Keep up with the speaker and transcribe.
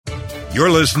You're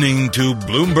listening to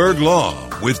Bloomberg Law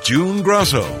with June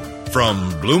Grosso from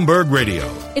Bloomberg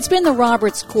Radio. It's been the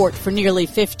Roberts Court for nearly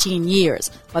 15 years,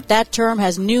 but that term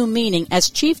has new meaning as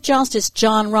Chief Justice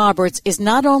John Roberts is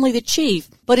not only the chief,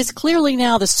 but is clearly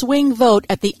now the swing vote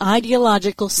at the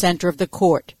ideological center of the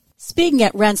court. Speaking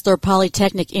at Rensselaer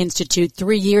Polytechnic Institute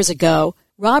 3 years ago,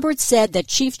 Roberts said that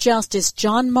Chief Justice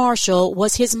John Marshall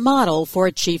was his model for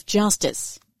a Chief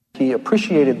Justice. He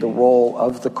appreciated the role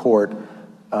of the court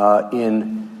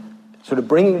in sort of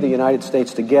bringing the United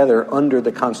States together under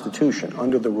the Constitution,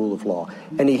 under the rule of law.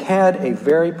 And he had a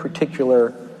very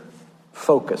particular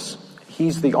focus.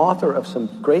 He's the author of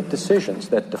some great decisions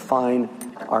that define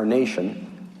our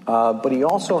nation, but he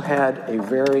also had a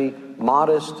very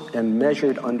modest and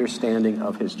measured understanding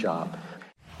of his job.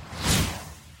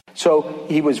 So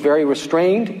he was very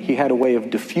restrained. He had a way of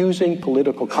diffusing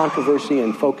political controversy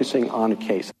and focusing on a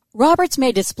case. Roberts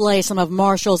may display some of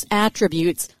Marshall's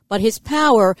attributes, but his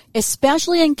power,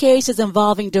 especially in cases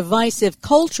involving divisive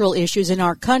cultural issues in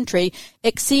our country,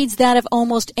 exceeds that of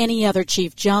almost any other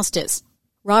Chief Justice.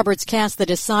 Roberts cast the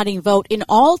deciding vote in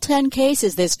all 10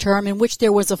 cases this term in which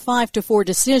there was a 5-4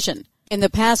 decision. In the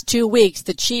past 2 weeks,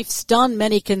 the chief stunned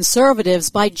many conservatives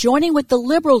by joining with the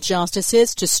liberal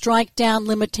justices to strike down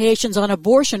limitations on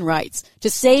abortion rights, to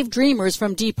save dreamers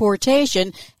from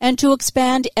deportation, and to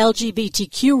expand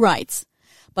LGBTQ rights.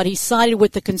 But he sided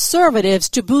with the conservatives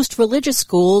to boost religious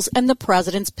schools and the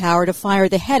president's power to fire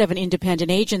the head of an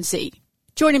independent agency.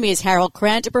 Joining me is Harold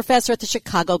Krent, a professor at the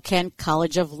Chicago-Kent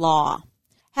College of Law.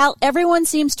 Hal, everyone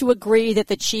seems to agree that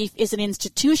the chief is an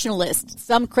institutionalist.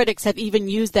 Some critics have even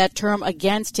used that term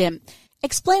against him.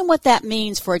 Explain what that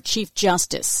means for a Chief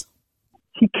Justice.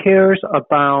 He cares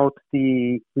about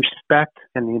the respect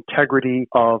and the integrity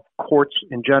of courts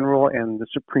in general and the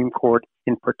Supreme Court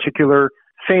in particular.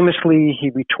 Famously,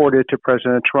 he retorted to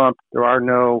President Trump, there are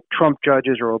no Trump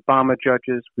judges or Obama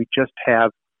judges. We just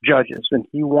have judges. And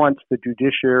he wants the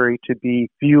judiciary to be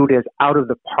viewed as out of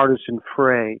the partisan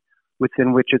fray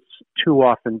within which it's too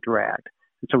often dragged.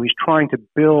 And so he's trying to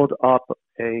build up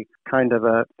a kind of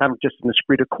a, not just an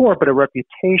esprit de corps, but a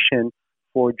reputation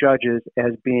for judges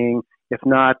as being, if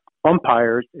not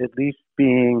umpires, at least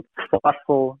being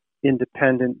thoughtful,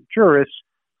 independent jurists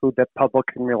who the public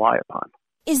can rely upon.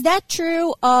 Is that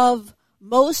true of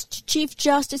most Chief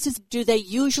Justices? Do they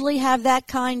usually have that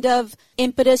kind of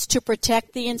impetus to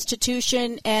protect the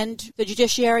institution and the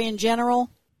judiciary in general?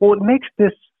 Well, what makes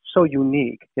this so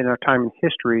unique in our time in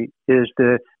history is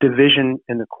the division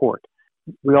in the court.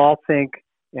 We all think,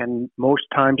 and most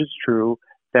times it's true,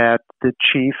 that the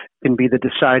chief can be the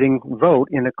deciding vote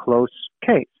in a close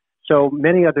case. So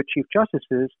many other Chief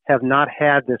Justices have not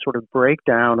had this sort of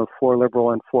breakdown of 4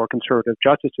 liberal and 4 conservative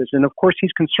justices. And of course,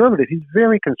 he's conservative. He's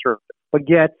very conservative. But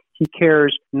yet he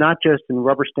cares not just in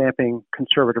rubber stamping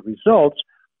conservative results,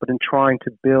 but in trying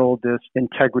to build this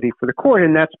integrity for the court.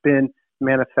 And that's been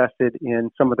manifested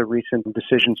in some of the recent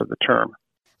decisions of the term.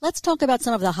 Let's talk about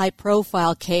some of the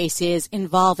high-profile cases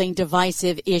involving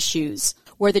divisive issues,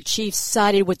 where the chief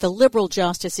sided with the liberal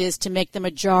justices to make the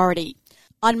majority.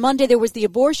 On Monday, there was the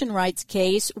abortion rights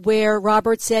case where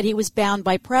Roberts said he was bound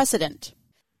by precedent.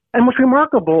 And what's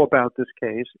remarkable about this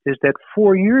case is that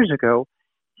 4 years ago,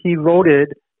 he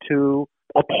voted to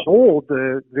uphold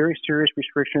the very serious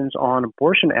restrictions on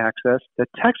abortion access that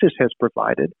Texas has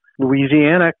provided.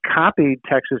 Louisiana copied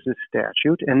Texas's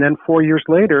statute, and then 4 years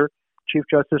later, Chief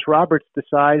Justice Roberts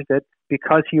decides that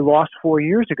because he lost 4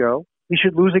 years ago, he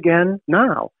should lose again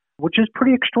now, which is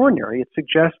pretty extraordinary. It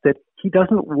suggests that he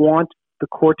doesn't want the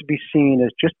court to be seen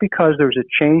as just because there's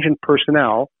a change in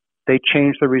personnel, they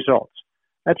change the results.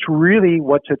 That's really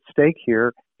what's at stake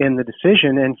here in the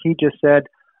decision, and he just said,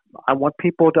 I want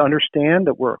people to understand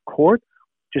that we're a court.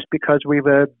 Just because we've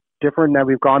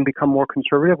become more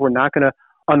conservative, we're not going to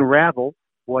unravel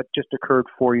what just occurred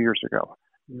 4 years ago.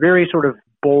 Very sort of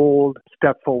bold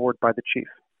step forward by the chief.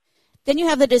 Then you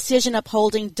have the decision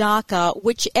upholding DACA,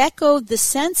 which echoed the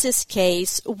census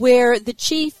case where the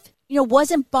chief,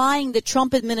 wasn't buying the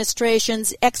Trump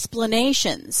administration's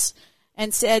explanations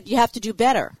and said you have to do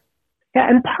better. Yeah,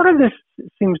 and part of this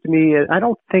seems to me, I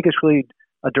don't think it's really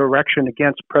a direction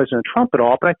against President Trump at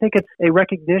all, but I think it's a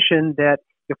recognition that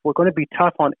if we're going to be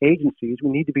tough on agencies, we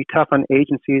need to be tough on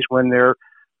agencies when they're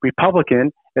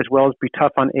Republican, as well as be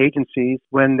tough on agencies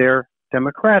when they're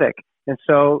Democratic. And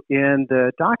so in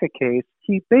the DACA case,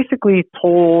 he basically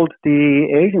told the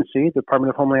agency, the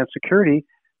Department of Homeland Security,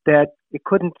 that it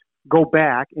couldn't go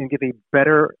back and give a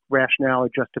better rationale or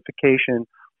justification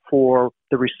for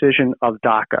the rescission of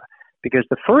DACA. Because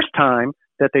the first time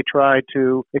that they tried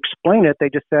to explain it, they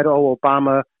just said,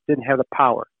 Obama didn't have the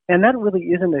power. And that really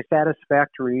isn't a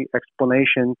satisfactory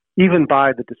explanation, even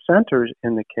by the dissenters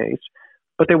in the case.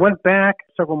 But they went back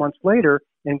several months later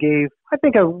and gave, I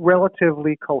think, a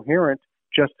relatively coherent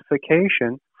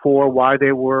justification for why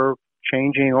they were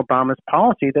changing Obama's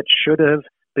policy that should have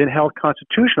been held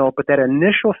constitutional, but that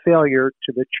initial failure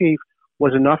to the chief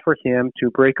was enough for him to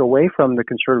break away from the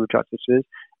conservative justices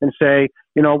and say,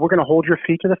 we're going to hold your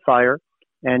feet to the fire,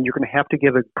 and you're going to have to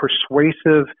give a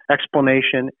persuasive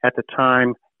explanation at the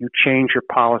time you change your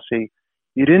policy.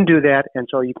 You didn't do that, and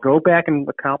so you can go back and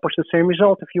accomplish the same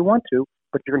result if you want to,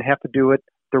 but you're going to have to do it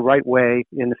the right way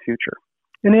in the future.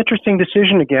 An interesting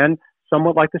decision, again,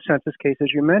 somewhat like the census case, as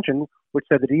you mentioned, which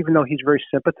said that even though he's very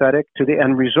sympathetic to the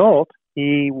end result,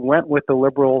 he went with the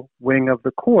liberal wing of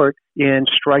the court in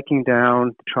striking down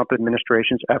the Trump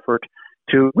administration's effort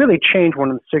to really change one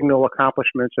of the signal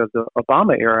accomplishments of the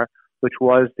Obama era, which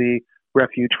was the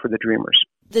refuge for the dreamers.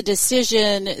 The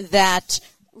decision that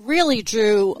really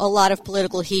drew a lot of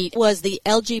political heat was the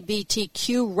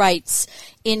LGBTQ rights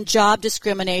in job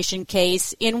discrimination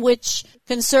case, in which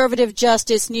conservative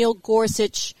Justice Neil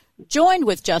Gorsuch joined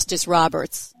with Justice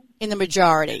Roberts in the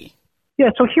majority. Yeah,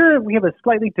 so here we have a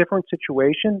slightly different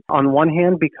situation. On one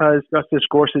hand, because Justice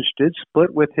Gorsuch did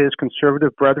split with his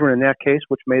conservative brethren in that case,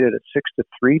 which made it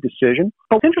a 6-3 decision.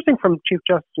 But what's interesting from Chief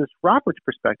Justice Roberts'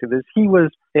 perspective is he was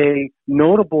a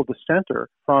notable dissenter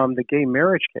from the gay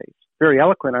marriage case. Very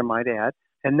eloquent, I might add.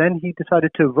 And then he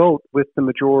decided to vote with the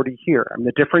majority here. I mean,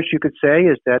 the difference you could say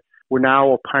is that we're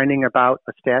now opining about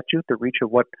a statute, the reach of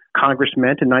what Congress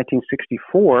meant in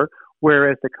 1964,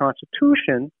 whereas the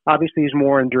Constitution obviously is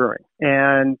more enduring.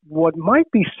 And what might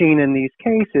be seen in these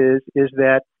cases is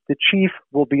that the chief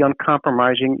will be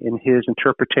uncompromising in his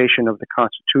interpretation of the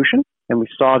Constitution. And we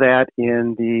saw that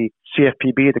in the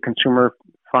CFPB, the Consumer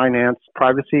Finance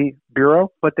Privacy Bureau,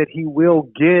 but that he will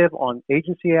give on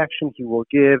agency action, he will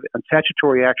give on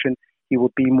statutory action, he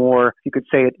will be more, you could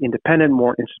say it, independent,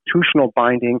 more institutional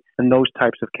binding in those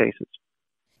types of cases.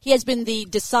 He has been the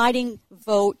deciding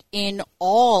vote in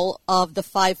all of the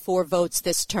 5-4 votes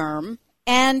this term,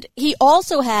 and he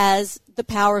also has the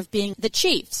power of being the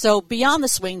chief, so beyond the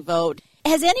swing vote.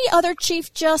 Has any other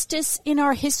Chief Justice in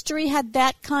our history had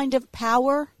that kind of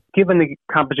power? Given the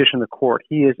composition of the court,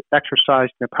 he has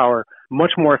exercised the power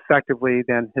much more effectively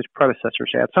than his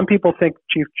predecessors had. Some people think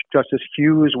Chief Justice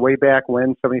Hughes, way back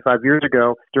when, 75 years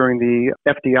ago, during the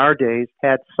FDR days,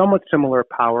 had somewhat similar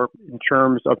power in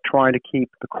terms of trying to keep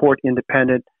the court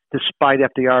independent, despite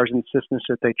FDR's insistence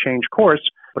that they change course.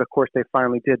 But of course, they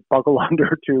finally did buckle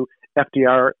under to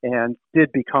FDR and did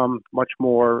become much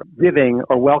more giving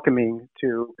or welcoming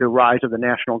to the rise of the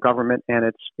national government and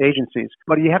its agencies.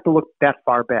 But you have to look that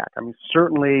far back. I mean,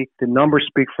 certainly the numbers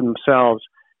speak for themselves.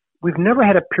 We've never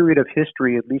had a period of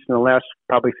history, at least in the last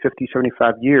probably 50,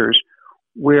 75 years,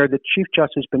 where the Chief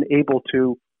Justice has been able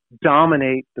to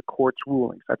dominate the court's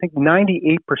rulings. I think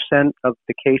 98% of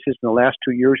the cases in the last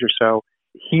 2 years or so,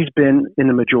 he's been in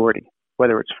the majority,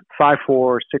 whether it's 5-4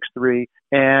 or 6-3,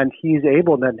 and he's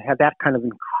able to have that kind of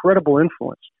incredible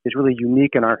influence. Is really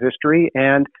unique in our history,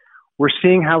 and we're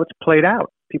seeing how it's played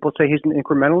out. People say he's an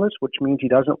incrementalist, which means he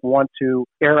doesn't want to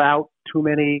air out too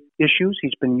many issues.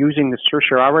 He's been using the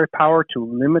certiorari power to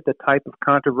limit the type of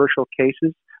controversial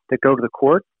cases that go to the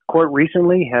court. The court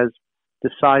recently has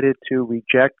decided to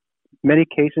reject many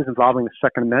cases involving the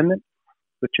Second Amendment,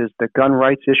 which is the gun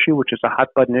rights issue, which is a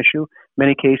hot-button issue.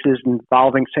 Many cases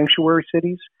involving sanctuary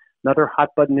cities, another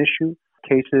hot-button issue.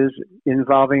 Cases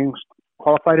involving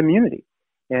qualified immunity.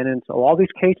 And in all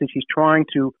these cases, he's trying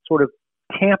to sort of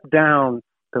tamp down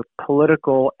the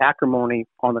political acrimony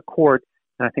on the court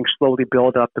and I think slowly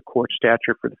build up the court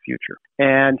stature for the future.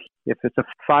 And if it's a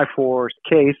 5-4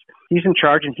 case, he's in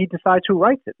charge and he decides who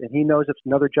writes it. And he knows if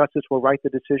another justice will write the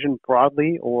decision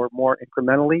broadly or more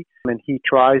incrementally, and he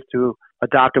tries to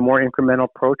adopt a more incremental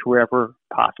approach wherever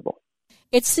possible.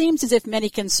 It seems as if many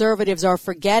conservatives are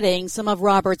forgetting some of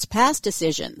Roberts' past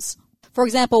decisions. For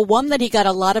example, one that he got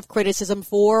a lot of criticism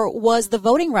for was the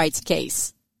voting rights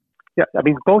case. Yeah, I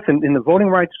mean, both in the Voting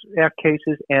Rights Act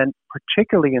cases and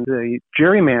particularly in the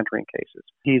gerrymandering cases,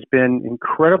 he's been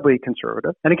incredibly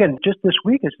conservative. And again, just this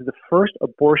week, this is the first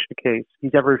abortion case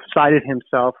he's ever sided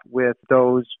himself with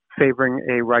those favoring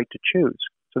a right to choose.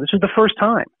 So this is the first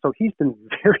time. So he's been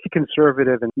very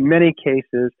conservative in many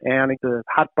cases, and the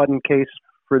hot-button case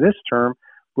for this term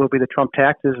will be the Trump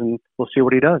taxes, and we'll see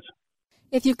what he does.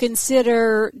 If you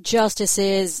consider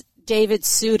Justices David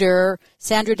Souter,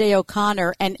 Sandra Day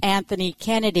O'Connor, and Anthony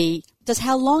Kennedy, does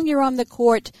how long you're on the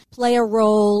court play a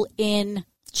role in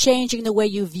changing the way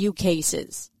you view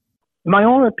cases? My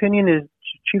own opinion is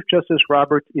Chief Justice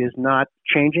Roberts is not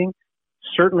changing.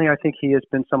 Certainly, I think he has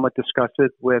been somewhat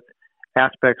disgusted with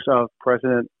aspects of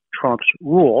President Trump's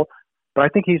rule, but I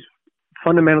think he's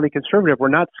fundamentally conservative. We're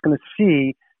not going to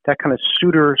see that kind of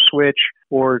Souter switch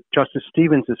or Justice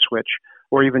Stevens' switch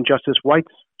or even Justice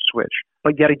White's switch.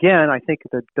 But yet again, I think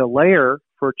the layer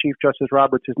for Chief Justice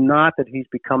Roberts is not that he's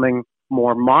becoming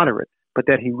more moderate, but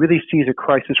that he really sees a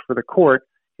crisis for the court,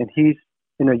 and he's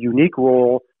in a unique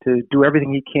role to do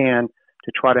everything he can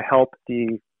to try to help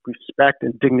the respect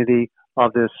and dignity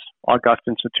of this august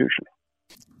institution.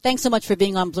 Thanks so much for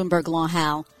being on Bloomberg Law,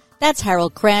 Hal. That's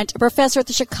Harold Krent, a professor at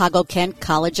the Chicago-Kent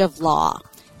College of Law.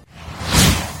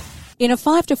 In a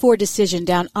 5-4 decision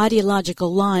down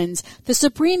ideological lines, the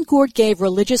Supreme Court gave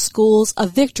religious schools a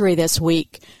victory this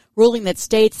week, ruling that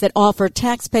states that offer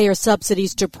taxpayer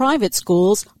subsidies to private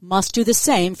schools must do the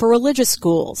same for religious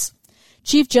schools.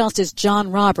 Chief Justice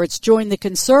John Roberts joined the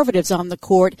conservatives on the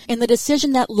court in the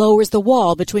decision that lowers the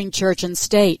wall between church and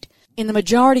state. In the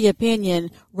majority opinion,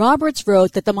 Roberts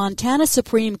wrote that the Montana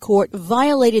Supreme Court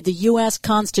violated the U.S.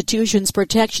 Constitution's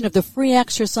protection of the free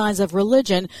exercise of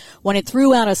religion when it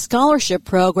threw out a scholarship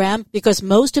program because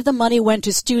most of the money went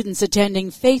to students attending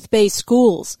faith-based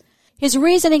schools. His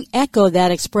reasoning echoed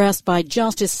that expressed by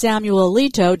Justice Samuel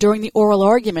Alito during the oral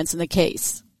arguments in the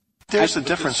case. There's a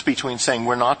difference between saying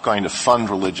we're not going to fund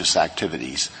religious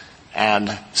activities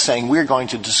and saying we're going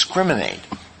to discriminate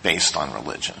based on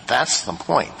religion. That's the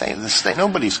point.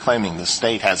 Nobody's claiming the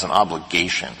state has an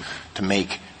obligation to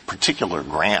make particular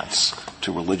grants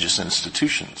to religious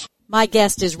institutions. My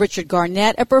guest is Richard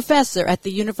Garnett, a professor at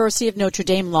the University of Notre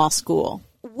Dame Law School.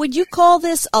 Would you call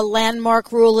this a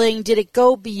landmark ruling? Did it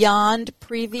go beyond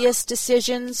previous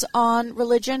decisions on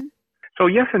religion? So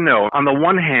yes and no. On the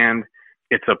one hand,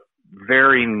 it's a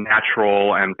very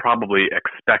natural and probably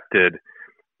expected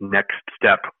next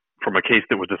step from a case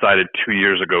that was decided 2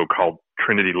 years ago called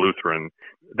Trinity Lutheran.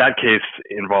 That case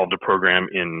involved a program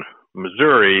in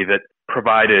Missouri that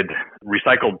provided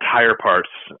recycled tire parts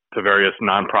to various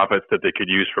nonprofits that they could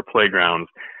use for playgrounds,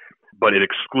 but it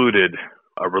excluded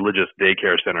a religious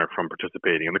daycare center from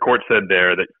participating. And the court said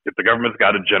there that if the government's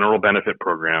got a general benefit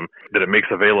program that it makes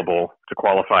available to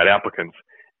qualified applicants,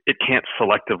 it can't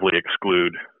selectively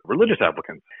exclude religious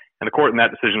applicants. And the court in that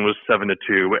decision was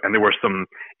 7-2, and there were some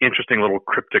interesting little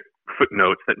cryptic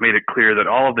footnotes that made it clear that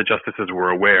all of the justices were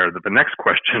aware that the next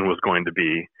question was going to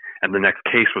be, and the next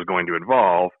case was going to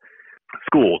involve,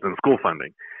 schools and school funding.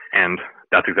 And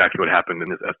that's exactly what happened in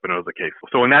this Espinoza case.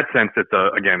 So in that sense, it's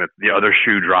the other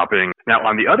shoe dropping. Now,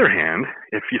 on the other hand,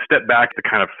 if you step back to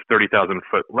kind of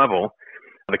 30,000-foot level,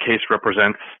 the case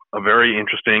represents a very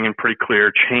interesting and pretty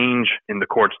clear change in the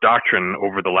court's doctrine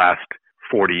over the last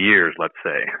 40 years, let's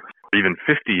say. Even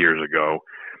 50 years ago,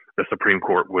 the Supreme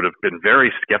Court would have been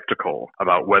very skeptical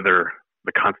about whether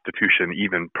the Constitution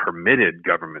even permitted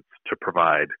governments to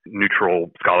provide neutral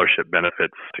scholarship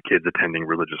benefits to kids attending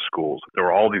religious schools. There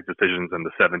were all these decisions in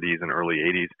the 70s and early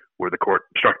 80s where the court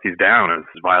struck these down as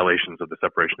violations of the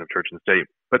separation of church and state.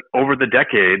 But over the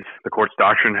decades, the court's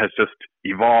doctrine has just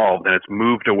evolved, and it's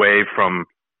moved away from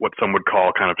what some would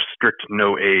call kind of strict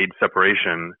no-aid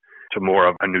separation to more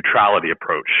of a neutrality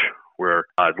approach, where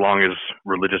as long as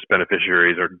religious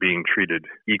beneficiaries are being treated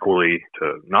equally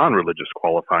to non-religious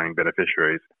qualifying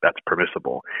beneficiaries, that's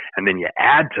permissible. And then you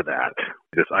add to that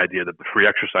this idea that the free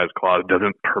exercise clause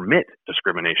doesn't permit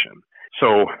discrimination.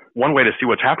 So one way to see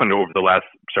what's happened over the last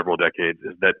several decades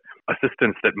is that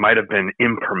assistance that might have been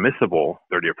impermissible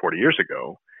 30 or 40 years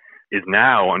ago is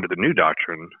now, under the new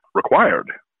doctrine, required.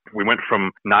 We went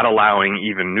from not allowing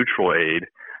even neutral aid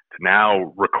to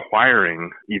now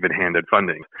requiring even-handed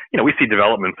funding. We see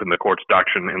developments in the court's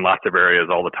doctrine in lots of areas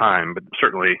all the time, but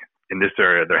certainly in this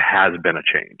area there has been a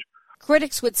change.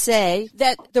 Critics would say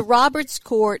that the Roberts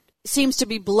Court seems to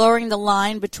be blurring the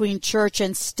line between church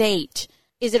and state.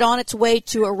 Is it on its way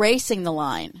to erasing the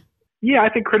line? Yeah, I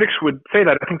think critics would say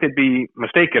that. I think they'd be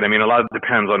mistaken. A lot of it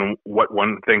depends on what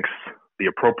one thinks the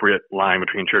appropriate line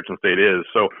between church and state is.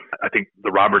 So I think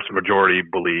the Roberts majority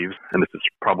believes, and this is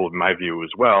probably my view as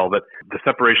well, that the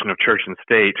separation of church and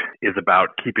state is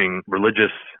about keeping religious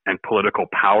and political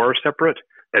power separate.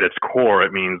 At its core,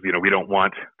 it means, we don't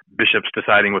want bishops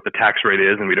deciding what the tax rate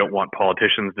is, and we don't want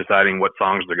politicians deciding what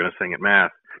songs they're going to sing at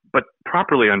Mass. But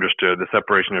properly understood, the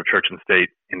separation of church and state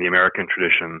in the American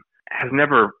tradition has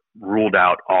never ruled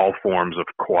out all forms of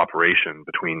cooperation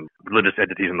between religious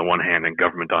entities on the one hand and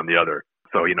government on the other.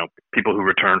 So, people who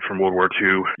returned from World War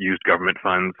II used government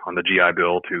funds on the GI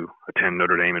Bill to attend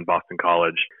Notre Dame and Boston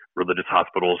College. Religious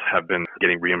hospitals have been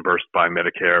getting reimbursed by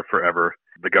Medicare forever.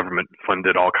 The government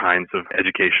funded all kinds of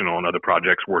educational and other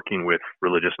projects working with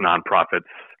religious nonprofits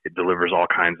It delivers all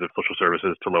kinds of social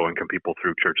services to low-income people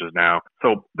through churches now.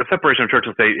 So the separation of church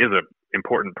and state is an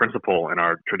important principle in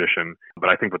our tradition. But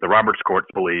I think what the Roberts Court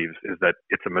believes is that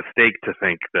it's a mistake to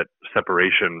think that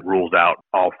separation rules out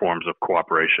all forms of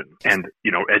cooperation. And,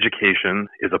 education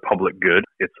is a public good.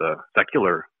 It's a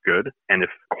secular good. And if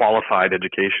qualified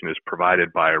education is provided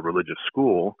by a religious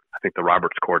school, I think the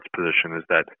Roberts Court's position is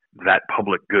that that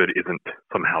public good isn't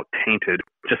somehow tainted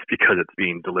just because it's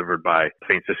being delivered by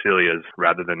St. Cecilia's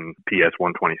rather than PS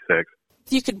 126.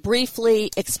 If you could briefly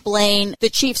explain the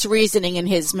Chief's reasoning in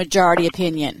his majority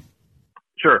opinion.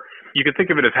 Sure. You could think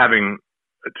of it as having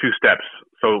two steps.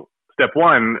 So step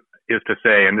one is to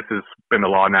say, and this has been the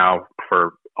law now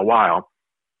for a while,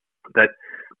 that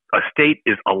a state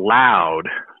is allowed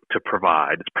to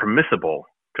provide, it's permissible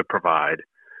to provide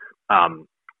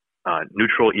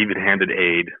neutral, even-handed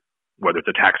aid, whether it's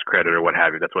a tax credit or what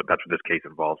have you. That's what this case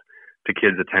involves, to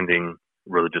kids attending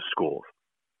religious schools.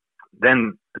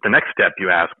 Then at the next step, you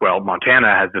ask, well,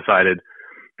 Montana has decided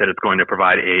that it's going to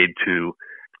provide aid to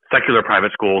secular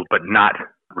private schools, but not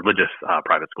religious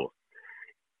private schools.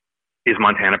 Is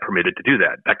Montana permitted to do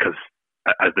that? Because,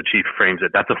 as the Chief frames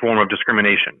it, that's a form of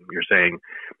discrimination. You're saying,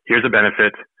 here's a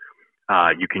benefit.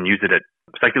 You can use it at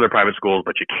secular private schools,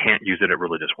 but you can't use it at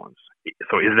religious ones.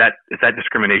 So is that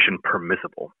discrimination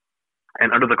permissible?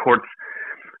 And under the court's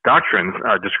doctrines,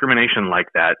 discrimination like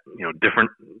that,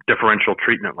 differential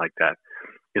treatment like that,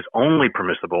 is only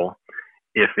permissible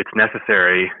if it's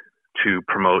necessary to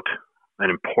promote an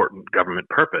important government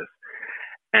purpose.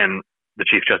 And the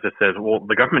Chief Justice says, well,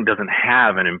 the government doesn't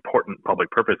have an important public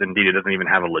purpose. Indeed, it doesn't even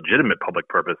have a legitimate public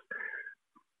purpose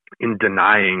in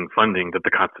denying funding that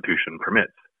the Constitution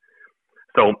permits.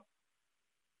 So,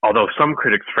 although some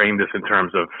critics frame this in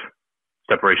terms of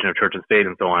separation of church and state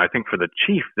and so on, I think for the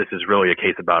Chief, this is really a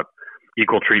case about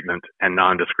equal treatment and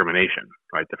non-discrimination,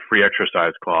 right? The Free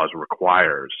Exercise Clause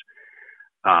requires,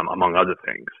 among other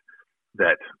things,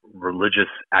 that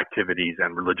religious activities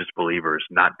and religious believers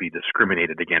not be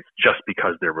discriminated against just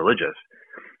because they're religious.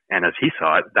 And as he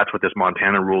saw it, that's what this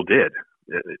Montana rule did.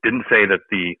 It didn't say that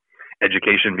the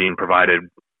education being provided,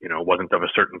 wasn't of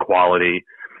a certain quality.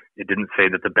 It didn't say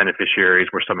that the beneficiaries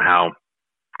were somehow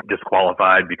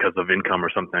disqualified because of income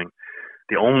or something.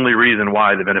 The only reason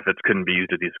why the benefits couldn't be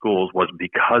used at these schools was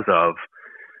because of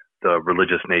the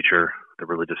religious nature, the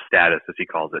religious status, as he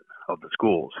calls it, of the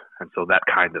schools. And so that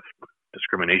kind of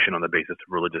discrimination on the basis of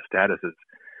religious status is,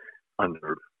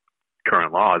 under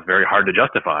current law, is very hard to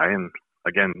justify. And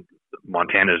again,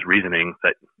 Montana's reasoning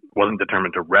that wasn't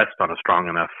determined to rest on a strong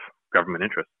enough government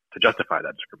interest to justify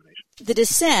that discrimination. The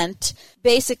dissent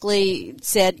basically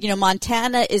said,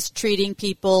 Montana is treating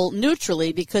people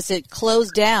neutrally because it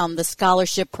closed down the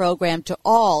scholarship program to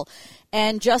all.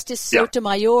 And Justice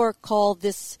Sotomayor called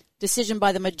this decision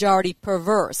by the majority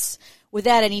perverse.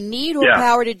 Without any need or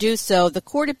power to do so, the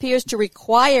court appears to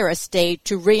require a state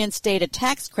to reinstate a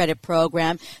tax credit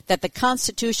program that the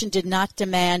Constitution did not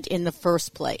demand in the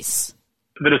first place.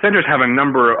 The dissenters have a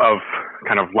number of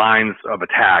kind of lines of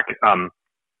attack.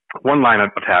 One line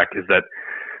of attack is that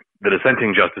the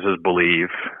dissenting justices believe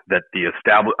that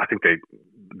I think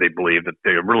they believe that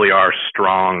there really are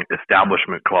strong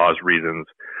Establishment Clause reasons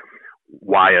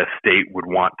why a state would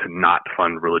want to not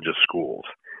fund religious schools.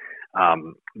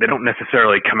 They don't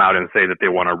necessarily come out and say that they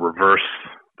want to reverse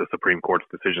the Supreme Court's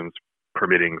decisions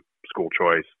permitting school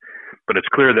choice, but it's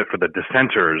clear that for the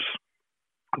dissenters,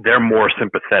 they're more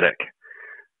sympathetic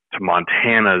to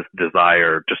Montana's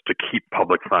desire just to keep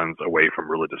public funds away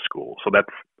from religious schools. So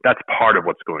that's part of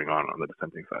what's going on the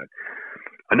dissenting side.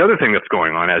 Another thing that's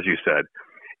going on, as you said,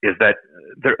 is that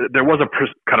there was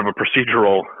kind of a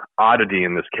procedural oddity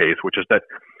in this case, which is that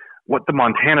what the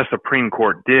Montana Supreme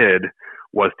Court did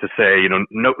was to say,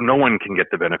 no one can get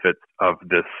the benefits of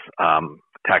this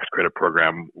tax credit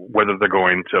program, whether they're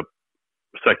going to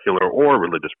secular or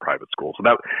religious private schools. So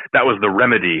that was the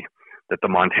remedy that the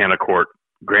Montana court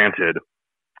granted.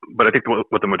 But I think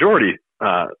what the majority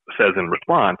says in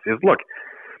response is, look,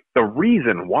 the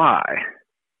reason why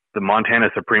the Montana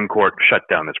Supreme Court shut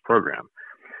down this program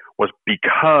was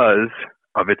because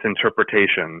of its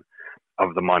interpretation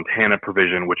of the Montana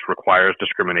provision, which requires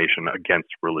discrimination against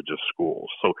religious schools.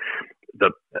 So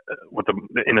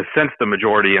in a sense, the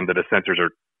majority and the dissenters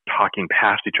are talking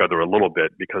past each other a little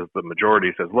bit, because the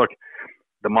majority says, look,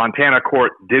 the Montana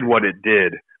court did what it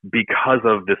did because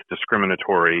of this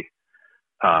discriminatory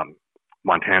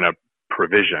Montana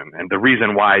provision. And the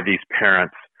reason why these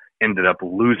parents ended up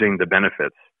losing the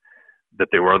benefits that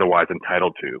they were otherwise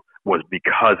entitled to was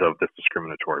because of this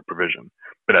discriminatory provision.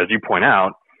 But as you point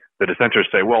out, the dissenters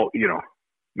say, well,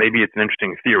 maybe it's an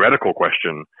interesting theoretical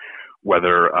question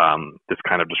whether this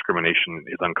kind of discrimination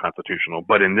is unconstitutional.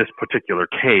 But in this particular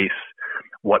case,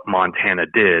 what Montana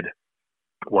did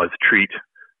was treat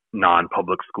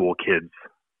non-public school kids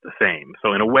the same.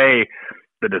 So in a way,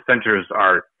 the dissenters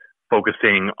are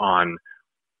focusing on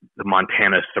the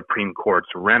Montana Supreme Court's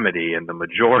remedy, and the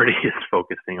majority is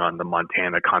focusing on the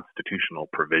Montana constitutional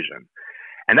provision.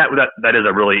 And that is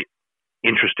a really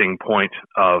interesting point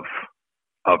of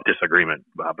disagreement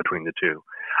between the two.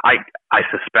 I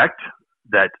suspect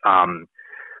that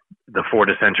the four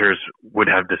dissenters would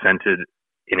have dissented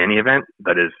in any event.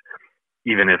 That is,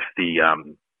 even if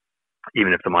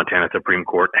the Montana Supreme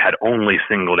Court had only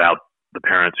singled out the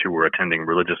parents who were attending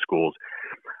religious schools,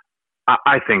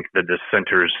 I think the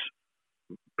dissenters'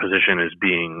 position is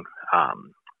being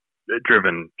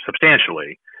driven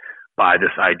substantially by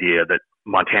this idea that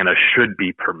Montana should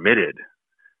be permitted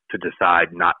to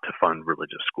decide not to fund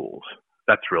religious schools.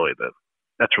 That's really the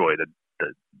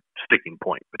sticking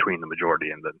point between the majority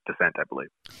and the dissent, I believe.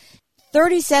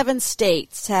 37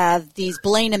 states have these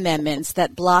Blaine amendments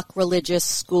that block religious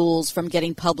schools from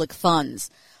getting public funds.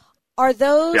 Are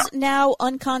those now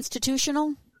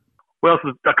unconstitutional? Well,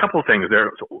 so a couple of things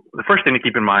there. So the first thing to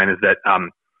keep in mind is that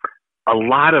a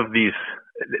lot of these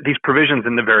provisions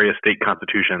in the various state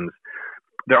constitutions,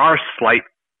 there are slight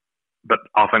but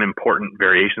often important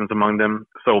variations among them.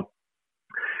 So,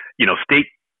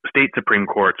 state Supreme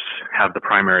Courts have the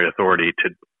primary authority to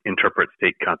interpret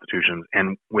state constitutions.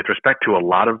 And with respect to a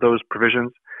lot of those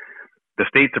provisions, the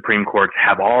state Supreme Courts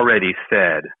have already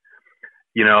said,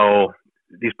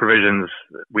 these provisions,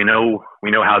 we know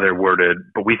how they're worded,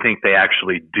 but we think they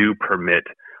actually do permit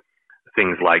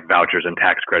things like vouchers and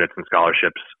tax credits and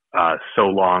scholarships, so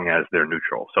long as they're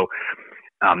neutral. So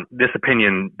this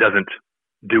opinion doesn't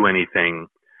do anything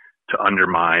to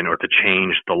undermine or to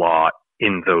change the law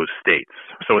in those states.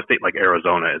 So a state like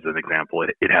Arizona is an example.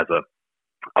 It has a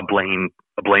Blaine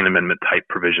Amendment type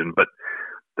provision, but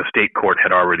the state court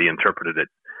had already interpreted it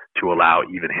to allow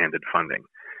even-handed funding.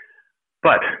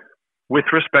 But with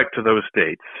respect to those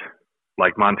states,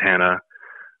 like Montana,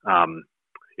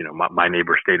 my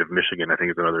neighbor state of Michigan, I think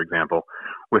is another example.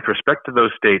 With respect to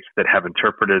those states that have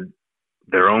interpreted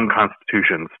their own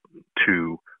constitutions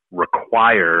to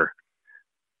require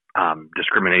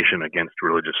discrimination against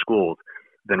religious schools,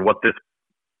 then what this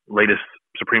latest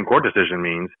Supreme Court decision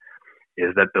means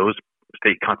is that those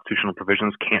state constitutional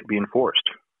provisions can't be enforced.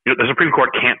 The Supreme Court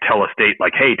can't tell a state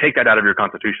like, hey, take that out of your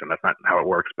constitution. That's not how it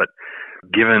works. But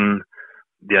given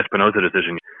the Espinoza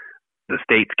decision, the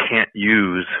states can't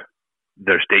use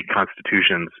their state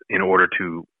constitutions in order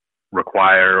to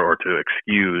require or to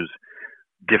excuse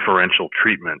differential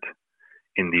treatment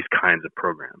in these kinds of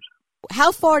programs.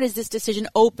 How far does this decision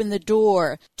open the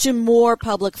door to more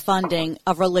public funding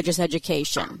of religious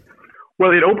education?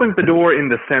 Well, it opens the door in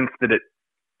the sense that it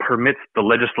permits the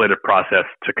legislative process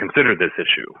to consider this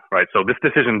issue, right? So this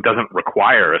decision doesn't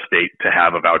require a state to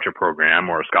have a voucher program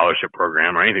or a scholarship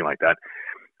program or anything like that.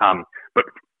 But,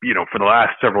 for the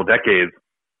last several decades,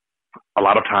 a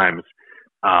lot of times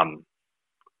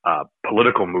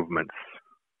political movements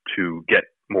to get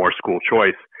more school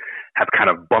choice have kind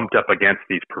of bumped up against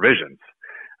these provisions.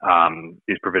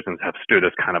 These provisions have stood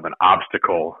as kind of an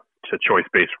obstacle to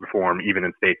choice-based reform, even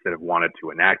in states that have wanted to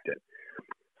enact it.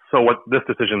 So what this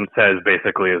decision says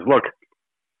basically is, look,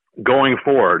 going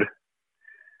forward,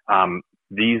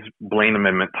 these Blaine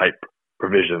Amendment type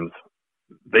provisions,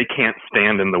 they can't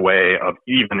stand in the way of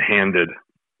even-handed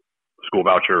school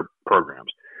voucher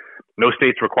programs. No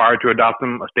state's required to adopt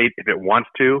them. A state, if it wants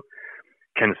to,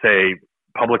 can say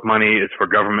public money is for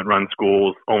government-run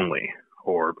schools only,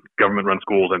 or government-run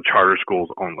schools and charter schools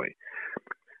only.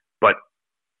 But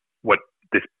what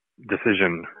this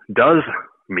decision does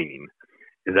mean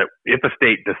is that if a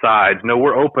state decides, no,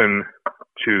 we're open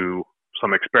to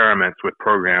some experiments with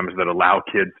programs that allow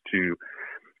kids to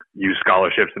use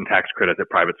scholarships and tax credits at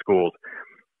private schools,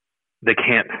 they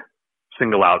can't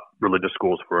single out religious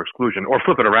schools for exclusion, or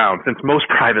flip it around, since most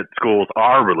private schools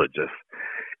are religious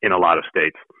in a lot of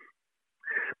states.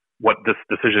 What this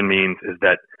decision means is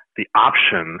that the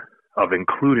option of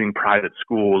including private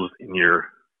schools in your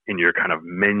kind of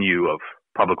menu of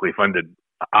publicly funded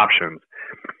options,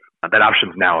 that option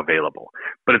is now available.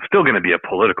 But it's still going to be a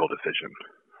political decision,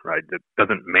 right? It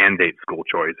doesn't mandate school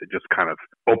choice. It just kind of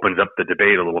opens up the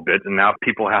debate a little bit. And now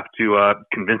people have to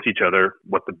convince each other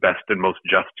what the best and most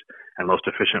just and most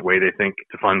efficient way they think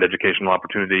to fund educational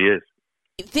opportunity is.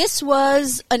 This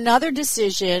was another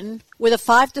decision with a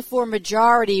 5-4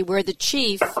 majority where the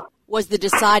chief was the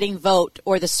deciding vote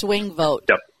or the swing vote.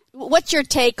 Yep. What's your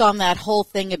take on that whole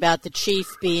thing about the chief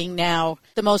being now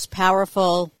the most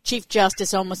powerful Chief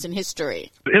Justice almost in history?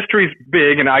 History's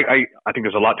big, and I think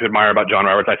there's a lot to admire about John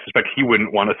Roberts. I suspect he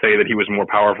wouldn't want to say that he was more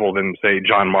powerful than, say,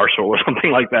 John Marshall or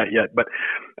something like that yet. But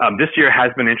this year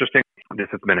has been interesting. This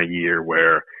has been a year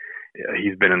where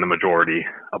he's been in the majority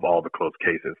of all the close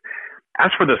cases.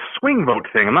 As for the swing vote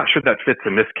thing, I'm not sure that fits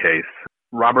in this case.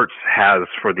 Roberts has,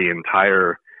 for the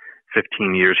entire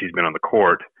 15 years he's been on the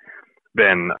court,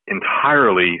 been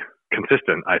entirely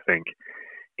consistent, I think,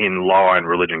 in law and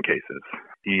religion cases.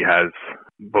 He has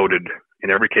voted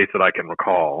in every case that I can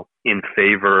recall in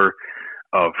favor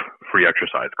of free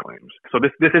exercise claims. So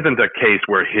this isn't a case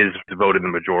where his vote in the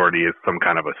majority is some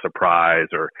kind of a surprise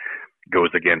or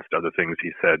goes against other things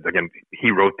he said. Again,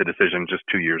 he wrote the decision just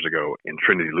 2 years ago in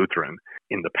Trinity Lutheran.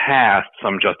 In the past,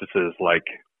 some justices like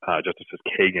Justices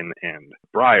Kagan and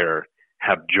Breyer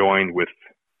have joined with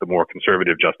the more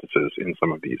conservative justices in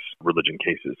some of these religion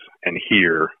cases. And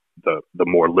here, the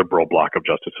more liberal bloc of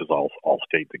justices all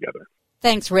stayed together.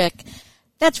 Thanks, Rick.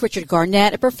 That's Richard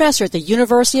Garnett, a professor at the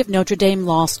University of Notre Dame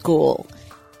Law School.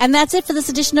 And that's it for this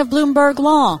edition of Bloomberg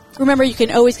Law. Remember, you can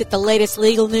always get the latest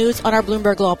legal news on our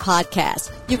Bloomberg Law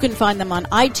podcast. You can find them on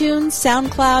iTunes,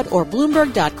 SoundCloud, or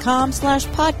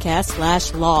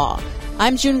Bloomberg.com/podcast/law.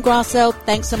 I'm June Grosso.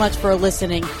 Thanks so much for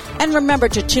listening. And remember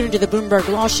to tune into the Bloomberg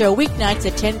Law Show weeknights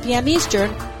at 10 p.m.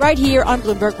 Eastern, right here on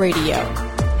Bloomberg Radio.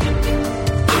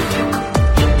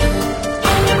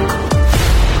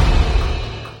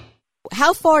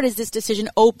 How far does this decision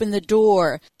open the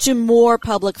door to more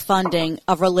public funding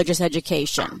of religious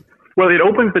education? Well, it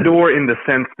opens the door in the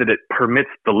sense that it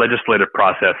permits the legislative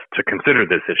process to consider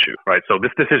this issue, right? So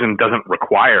this decision doesn't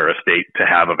require a state to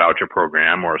have a voucher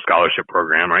program or a scholarship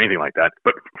program or anything like that.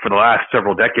 But for the last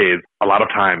several decades, a lot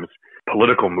of times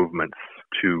political movements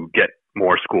to get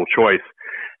more school choice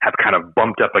have kind of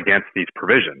bumped up against these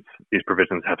provisions. These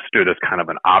provisions have stood as kind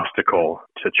of an obstacle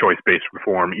to choice-based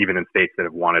reform, even in states that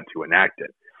have wanted to enact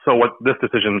it. So what this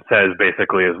decision says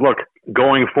basically is, look,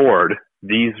 going forward,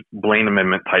 these Blaine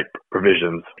Amendment type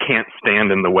provisions can't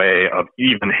stand in the way of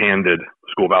even-handed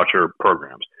school voucher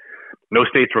programs. No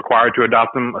state's required to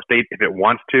adopt them. A state, if it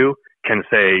wants to, can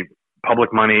say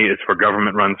public money is for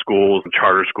government-run schools and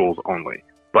charter schools only.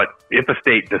 But if a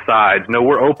state decides, no,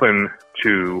 we're open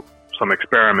to some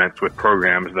experiments with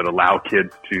programs that allow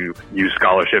kids to use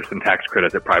scholarships and tax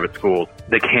credits at private schools,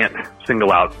 they can't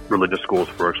single out religious schools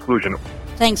for exclusion.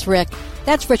 Thanks, Rick.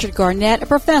 That's Richard Garnett, a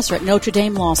professor at Notre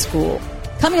Dame Law School.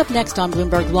 Coming up next on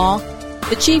Bloomberg Law,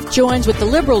 the chief joins with the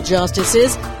liberal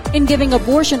justices in giving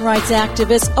abortion rights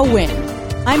activists a win.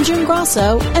 I'm June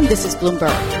Grosso, and this is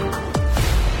Bloomberg.